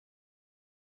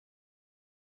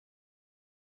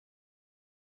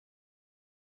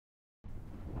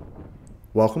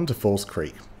Welcome to Falls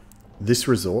Creek. This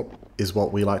resort is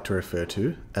what we like to refer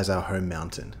to as our home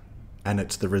mountain, and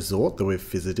it's the resort that we've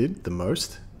visited the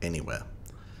most anywhere.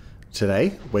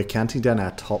 Today, we're counting down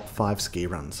our top 5 ski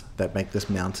runs that make this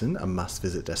mountain a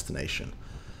must-visit destination.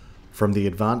 From the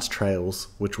advanced trails,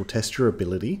 which will test your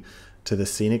ability, to the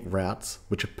scenic routes,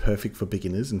 which are perfect for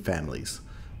beginners and families,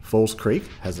 Falls Creek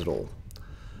has it all.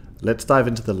 Let's dive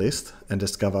into the list and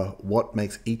discover what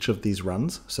makes each of these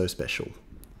runs so special.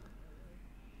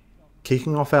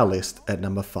 Kicking off our list at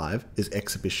number 5 is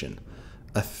Exhibition,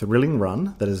 a thrilling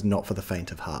run that is not for the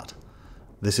faint of heart.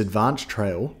 This advanced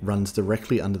trail runs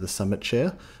directly under the summit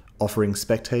chair, offering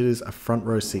spectators a front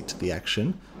row seat to the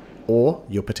action or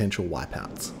your potential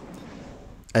wipeouts.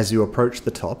 As you approach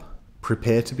the top,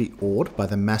 prepare to be awed by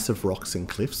the massive rocks and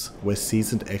cliffs where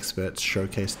seasoned experts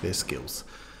showcase their skills.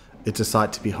 It's a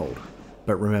sight to behold,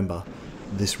 but remember,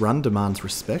 this run demands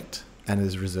respect and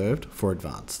is reserved for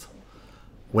advanced.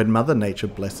 When Mother Nature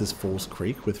blesses Falls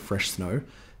Creek with fresh snow,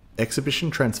 Exhibition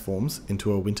transforms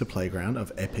into a winter playground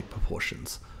of epic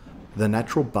proportions. The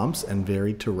natural bumps and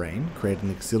varied terrain create an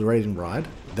exhilarating ride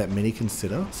that many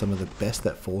consider some of the best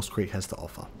that Falls Creek has to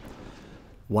offer.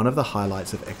 One of the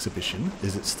highlights of Exhibition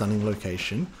is its stunning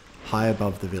location high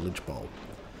above the village bowl.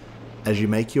 As you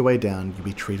make your way down, you'll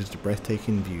be treated to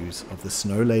breathtaking views of the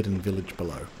snow-laden village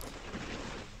below.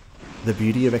 The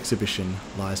beauty of Exhibition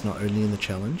lies not only in the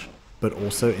challenge, but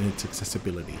also in its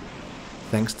accessibility.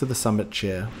 Thanks to the summit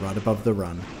chair right above the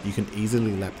run, you can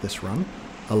easily lap this run,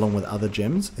 along with other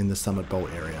gems in the Summit Bowl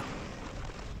area.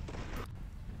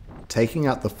 Taking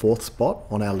out the 4th spot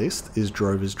on our list is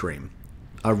Drover's Dream,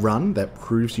 a run that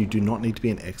proves you do not need to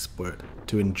be an expert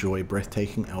to enjoy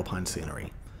breathtaking alpine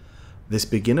scenery. This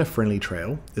beginner-friendly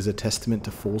trail is a testament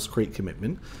to Falls Creek's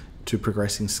commitment to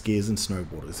progressing skiers and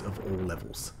snowboarders of all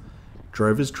levels.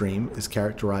 Drover's Dream is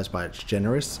characterized by its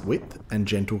generous width and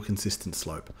gentle, consistent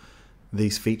slope.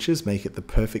 These features make it the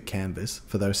perfect canvas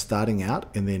for those starting out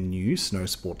in their new snow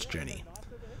sports journey.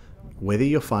 Whether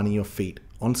you're finding your feet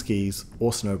on skis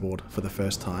or snowboard for the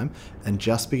first time and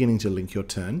just beginning to link your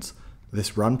turns,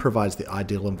 this run provides the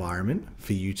ideal environment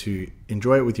for you to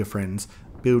enjoy it with your friends,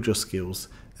 build your skills,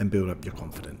 and build up your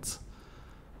confidence.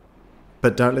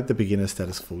 But don't let the beginner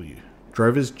status fool you.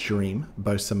 Drover's Dream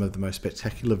boasts some of the most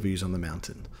spectacular views on the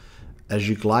mountain. As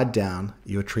you glide down,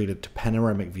 you are treated to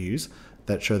panoramic views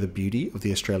that show the beauty of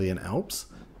the Australian Alps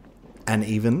and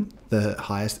even the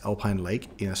highest alpine lake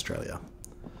in Australia.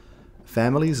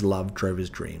 Families love Drover's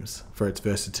Dreams for its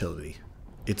versatility.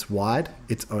 It's wide,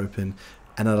 it's open,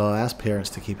 and it allows parents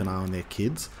to keep an eye on their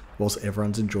kids whilst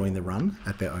everyone's enjoying the run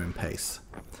at their own pace.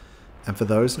 And for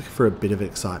those looking for a bit of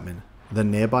excitement, the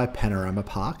nearby Panorama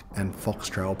Park and Fox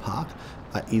Trail Park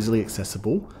are easily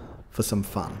accessible for some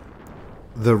fun.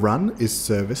 The run is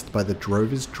serviced by the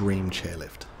Drover's Dream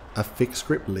chairlift, a fixed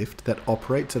grip lift that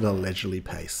operates at a leisurely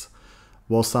pace.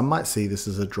 While some might see this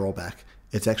as a drawback,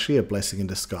 it's actually a blessing in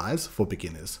disguise for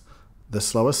beginners. The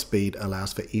slower speed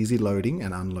allows for easy loading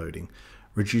and unloading,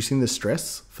 reducing the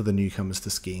stress for the newcomers to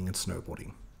skiing and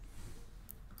snowboarding.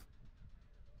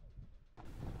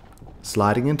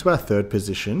 Sliding into our 3rd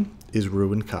position is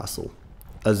Ruined Castle,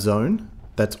 a zone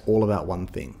that's all about one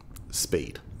thing: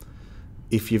 speed.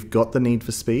 If you've got the need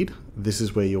for speed, this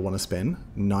is where you'll want to spend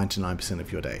 99%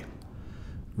 of your day.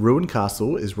 Ruined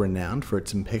Castle is renowned for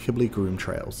its impeccably groomed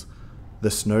trails.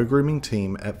 The snow grooming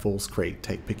team at Falls Creek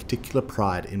take particular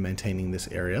pride in maintaining this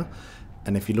area,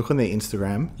 and if you look on their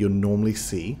Instagram, you'll normally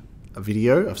see a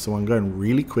video of someone going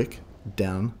really quick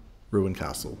down Ruined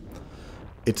Castle.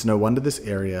 It's no wonder this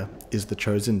area is the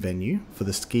chosen venue for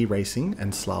the ski racing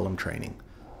and slalom training.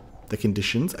 The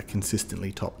conditions are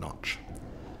consistently top-notch.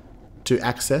 To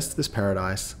access this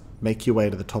paradise, make your way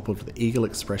to the top of the Eagle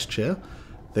Express chair,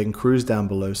 then cruise down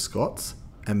below Scott's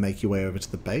and make your way over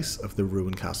to the base of the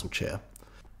Ruined Castle chair.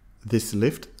 This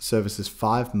lift services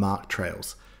 5 marked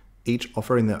trails, each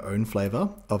offering their own flavour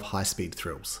of high-speed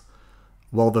thrills.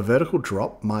 While the vertical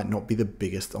drop might not be the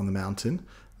biggest on the mountain,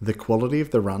 the quality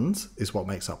of the runs is what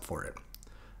makes up for it.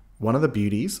 One of the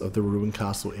beauties of the Ruined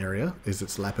Castle area is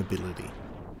its lappability.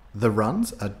 The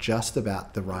runs are just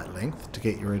about the right length to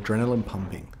get your adrenaline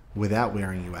pumping without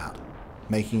wearing you out,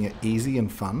 making it easy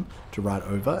and fun to ride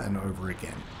over and over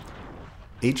again.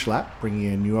 Each lap bringing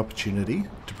you a new opportunity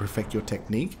to perfect your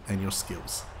technique and your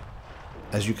skills.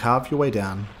 As you carve your way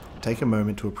down, take a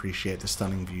moment to appreciate the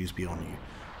stunning views beyond you.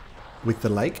 With the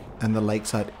lake and the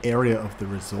lakeside area of the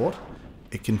resort,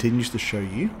 it continues to show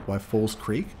you why Falls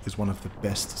Creek is one of the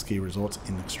best ski resorts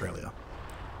in Australia.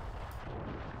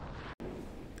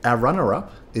 Our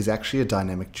runner-up is actually a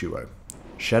dynamic duo,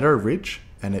 Shadow Ridge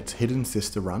and its hidden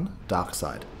sister run,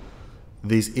 Darkside.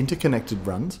 These interconnected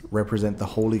runs represent the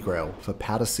holy grail for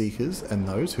powder seekers and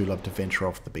those who love to venture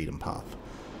off the beaten path.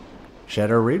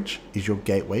 Shadow Ridge is your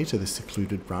gateway to the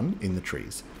secluded run in the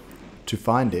trees. To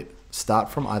find it, start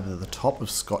from either the top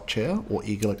of Scott Chair or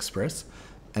Eagle Express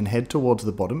and head towards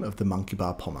the bottom of the Monkey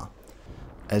Bar Pommer.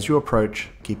 As you approach,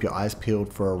 keep your eyes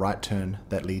peeled for a right turn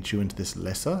that leads you into this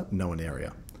lesser known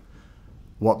area.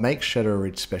 What makes Shadow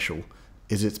Ridge special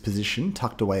is its position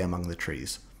tucked away among the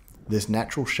trees. This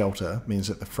natural shelter means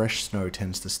that the fresh snow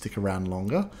tends to stick around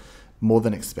longer, more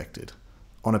than expected.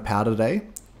 On a powder day,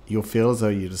 you'll feel as though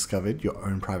you discovered your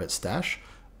own private stash,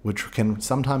 which can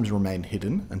sometimes remain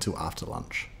hidden until after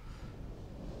lunch.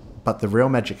 But the real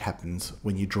magic happens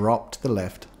when you drop to the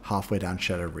left halfway down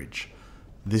Shadow Ridge.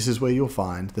 This is where you'll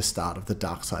find the start of the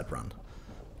Darkside run,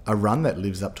 a run that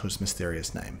lives up to its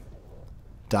mysterious name.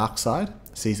 Darkside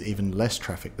sees even less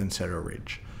traffic than Shadow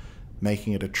Ridge,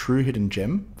 making it a true hidden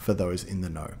gem for those in the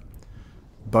know.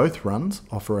 Both runs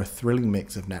offer a thrilling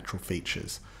mix of natural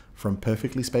features, from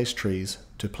perfectly spaced trees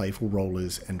to playful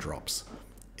rollers and drops.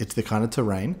 It's the kind of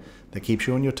terrain that keeps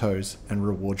you on your toes and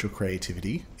rewards your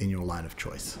creativity in your line of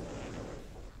choice.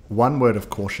 One word of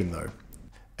caution though.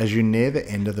 As you near the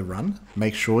end of the run,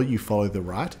 make sure you follow the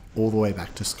right all the way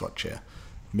back to Scott Chair.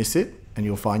 Miss it and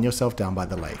you'll find yourself down by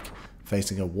the lake,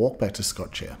 facing a walk back to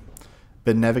Scott Chair.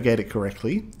 But navigate it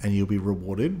correctly and you'll be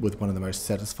rewarded with one of the most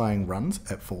satisfying runs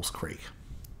at Falls Creek.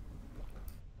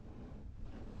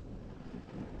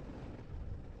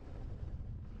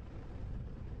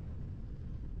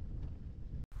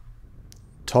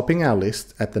 Topping our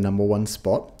list at the number 1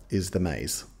 spot is the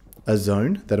Maze, a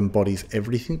zone that embodies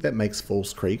everything that makes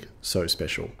Falls Creek so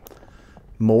special.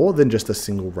 More than just a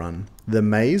single run, the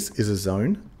Maze is a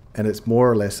zone, and it's more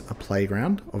or less a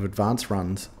playground of advanced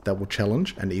runs that will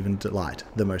challenge and even delight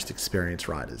the most experienced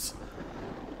riders.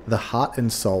 The heart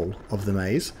and soul of the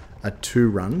Maze are 2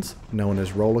 runs known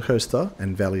as Roller Coaster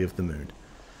and Valley of the Moon.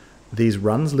 These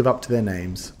runs live up to their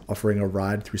names, offering a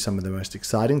ride through some of the most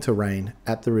exciting terrain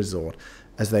at the resort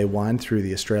as they wind through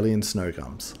the Australian snow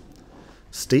gums.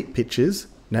 Steep pitches,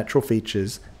 natural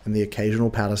features, and the occasional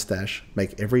powder stash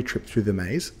make every trip through the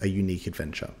Maze a unique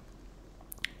adventure.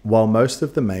 While most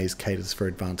of the Maze caters for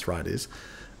advanced riders,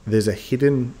 there's a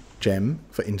hidden gem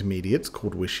for intermediates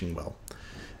called Wishing Well.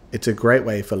 It's a great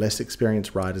way for less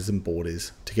experienced riders and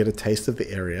boarders to get a taste of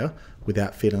the area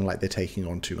without feeling like they're taking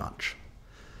on too much.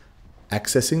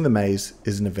 Accessing the Maze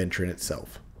is an adventure in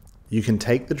itself. You can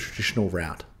take the traditional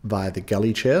route via the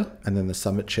Gully Chair and then the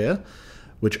Summit Chair,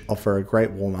 which offer a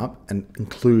great warm-up and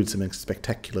include some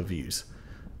spectacular views.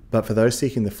 But for those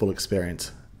seeking the full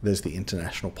experience, there's the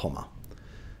International Pommer.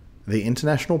 The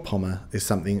International Pommer is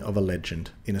something of a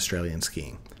legend in Australian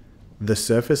skiing. The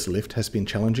surface lift has been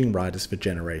challenging riders for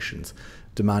generations,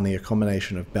 demanding a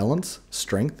combination of balance,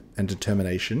 strength, and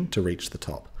determination to reach the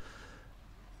top.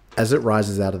 As it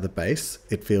rises out of the base,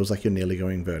 it feels like you're nearly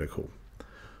going vertical.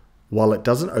 While it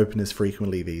doesn't open as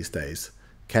frequently these days,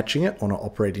 catching it on an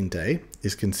operating day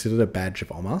is considered a badge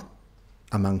of honour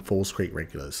among Falls Creek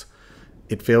regulars.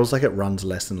 It feels like it runs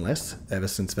less and less ever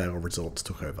since Vail Resorts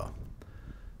took over.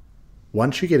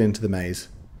 Once you get into the Maze,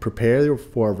 prepare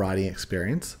for a riding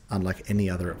experience unlike any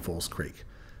other at Falls Creek.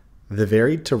 The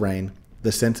varied terrain,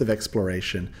 the sense of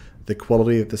exploration, the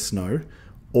quality of the snow,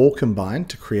 all combine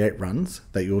to create runs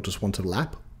that you'll just want to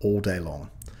lap all day long.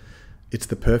 It's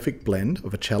the perfect blend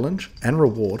of a challenge and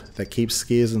reward that keeps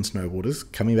skiers and snowboarders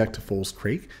coming back to Falls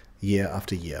Creek year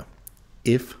after year,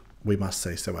 if we must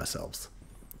say so ourselves.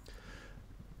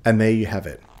 And there you have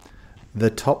it, the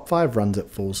top 5 runs at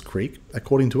Falls Creek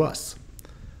according to us.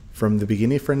 From the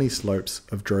beginner-friendly slopes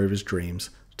of Drover's Dreams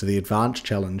to the advanced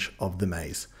challenge of the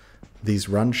Maze, these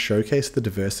runs showcase the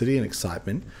diversity and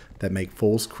excitement that make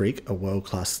Falls Creek a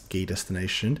world-class ski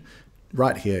destination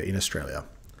right here in Australia.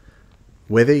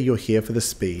 Whether you're here for the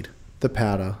speed, the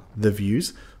powder, the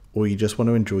views, or you just want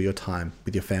to enjoy your time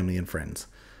with your family and friends,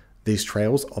 these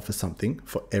trails offer something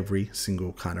for every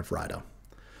single kind of rider.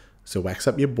 So wax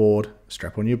up your board,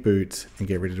 strap on your boots, and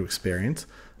get ready to experience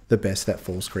the best that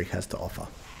Falls Creek has to offer.